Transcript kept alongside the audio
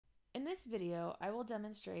In this video, I will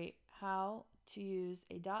demonstrate how to use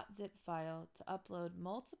a .zip file to upload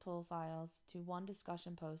multiple files to one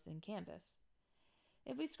discussion post in Canvas.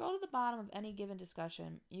 If we scroll to the bottom of any given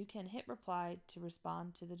discussion, you can hit reply to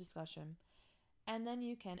respond to the discussion, and then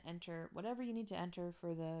you can enter whatever you need to enter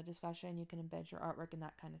for the discussion. You can embed your artwork and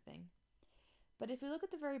that kind of thing. But if we look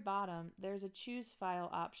at the very bottom, there's a choose file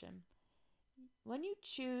option. When you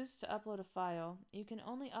choose to upload a file, you can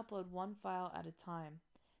only upload one file at a time.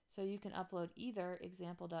 So you can upload either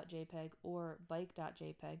example.jpg or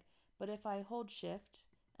bike.jpg, but if I hold shift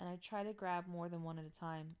and I try to grab more than one at a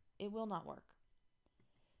time, it will not work.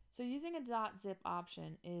 So using a .zip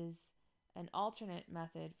option is an alternate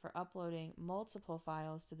method for uploading multiple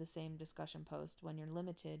files to the same discussion post when you're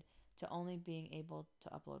limited to only being able to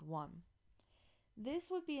upload one.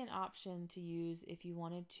 This would be an option to use if you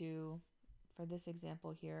wanted to, for this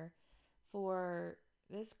example here, for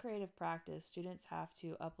this creative practice, students have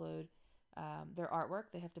to upload their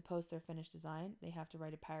artwork, they have to post their finished design, they have to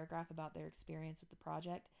write a paragraph about their experience with the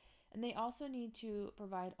project, and they also need to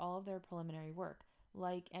provide all of their preliminary work,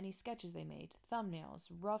 like any sketches they made, thumbnails,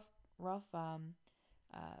 rough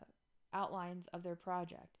outlines of their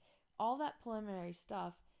project. All that preliminary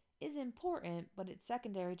stuff is important, but it's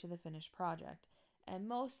secondary to the finished project. And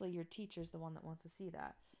mostly your teacher's the one that wants to see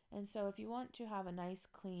that. And so if you want to have a nice,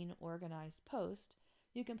 clean, organized post,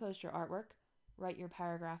 you can post your artwork, write your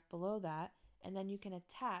paragraph below that, and then you can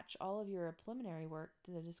attach all of your preliminary work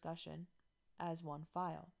to the discussion as one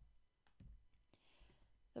file.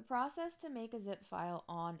 The process to make a zip file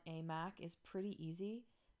on a Mac is pretty easy.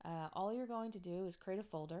 All you're going to do is create a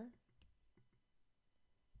folder,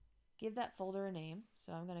 give that folder a name.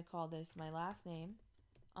 So I'm going to call this my last name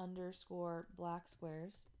underscore black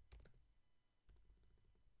squares.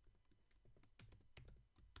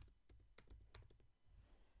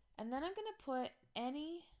 And then I'm going to put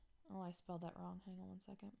any, oh, I spelled that wrong. Hang on one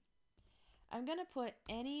second. I'm going to put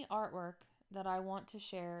any artwork that I want to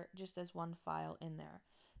share just as one file in there.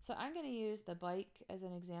 So I'm going to use the bike as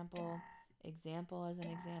an example as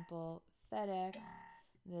an example, FedEx,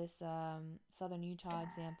 this Southern Utah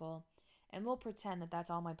example, and we'll pretend that that's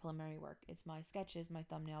all my preliminary work. It's my sketches, my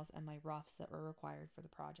thumbnails, and my roughs that were required for the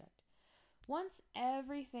project. Once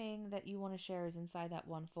everything that you want to share is inside that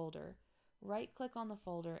one folder, right-click on the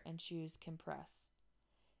folder and choose Compress.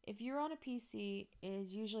 If you're on a PC, it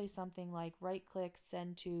is usually something like right-click,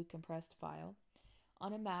 send to compressed file.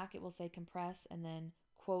 On a Mac, it will say compress and then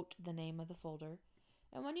quote the name of the folder.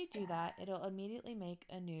 And when you do that, it'll immediately make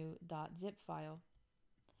a new .zip file.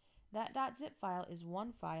 That .zip file is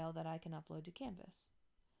one file that I can upload to Canvas.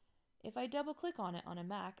 If I double-click on it on a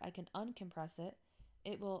Mac, I can uncompress it.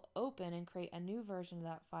 It will open and create a new version of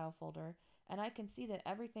that file folder, and I can see that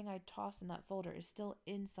everything I tossed in that folder is still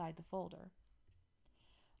inside the folder.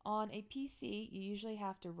 On a PC, you usually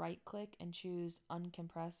have to right-click and choose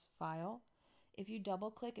uncompress file. If you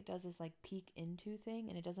double-click, it does this like peek into thing,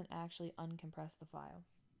 and it doesn't actually uncompress the file.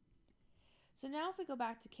 So now if we go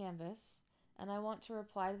back to Canvas, and I want to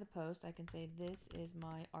reply to the post, I can say this is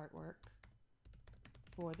my artwork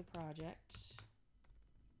for the project.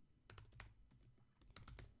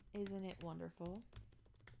 Isn't it wonderful?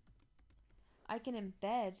 I can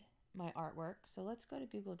embed my artwork. So let's go to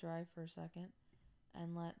Google Drive for a second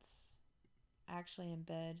and let's actually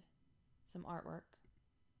embed some artwork.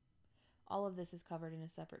 All of this is covered in a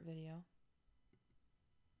separate video.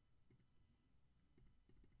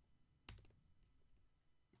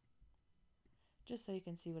 Just so you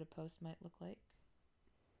can see what a post might look like.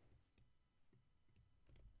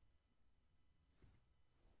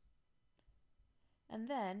 And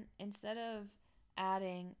then, instead of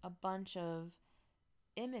adding a bunch of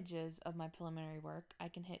images of my preliminary work, I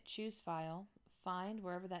can hit choose file, find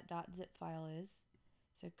wherever that .zip file is,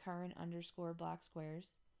 so current underscore black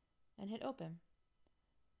squares, and hit open.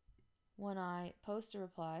 When I post a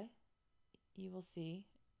reply, you will see,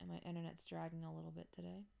 and my internet's dragging a little bit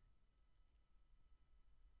today,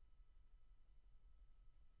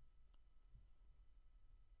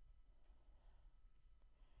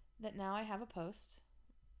 that now I have a post.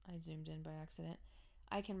 I zoomed in by accident.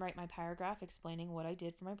 I can write my paragraph explaining what I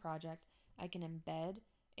did for my project. I can embed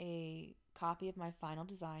a copy of my final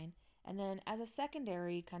design. And then as a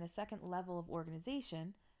secondary, kind of second level of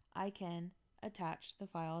organization, I can attach the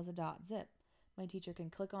file as a .zip. My teacher can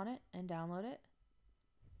click on it and download it.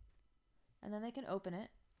 And then they can open it.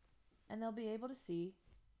 And they'll be able to see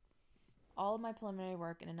all of my preliminary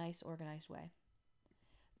work in a nice organized way.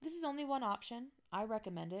 This is only one option. I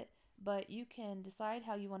recommend it, but you can decide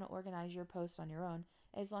how you want to organize your posts on your own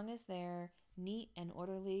as long as they're neat and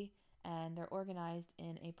orderly and they're organized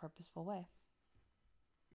in a purposeful way.